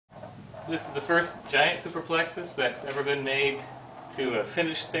This is the first giant superplexus that's ever been made to a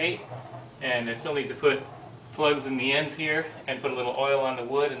finished state, and I still need to put plugs in the ends here and put a little oil on the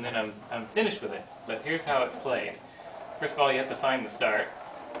wood, and then I'm finished with it. But here's how it's played. First of all, you have to find the start,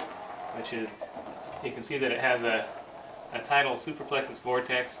 which is, you can see that it has a title, Superplexus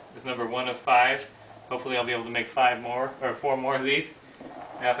Vortex. It's number 1 of 5. Hopefully I'll be able to make 4 more of these.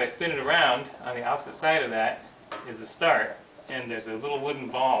 Now if I spin it around, on the opposite side of that is the start, and there's a little wooden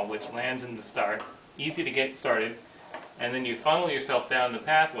ball which lands in the start. Easy to get started, and then you funnel yourself down the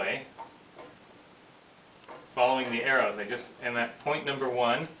pathway following the arrows. I just am at point number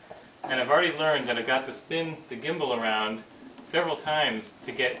 1, and I've already learned that I've got to spin the gimbal around several times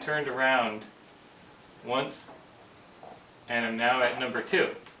to get turned around once, and I'm now at number 2.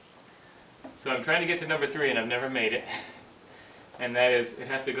 So I'm trying to get to number 3, and I've never made it. And that is, it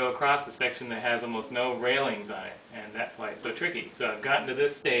has to go across a section that has almost no railings on it, and that's why it's so tricky. So I've gotten to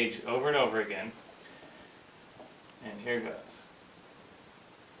this stage over and over again, and here goes.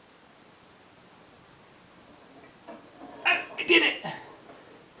 I did it!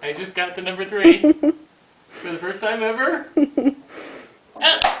 I just got to number 3 for the first time ever, and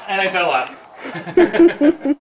I fell off.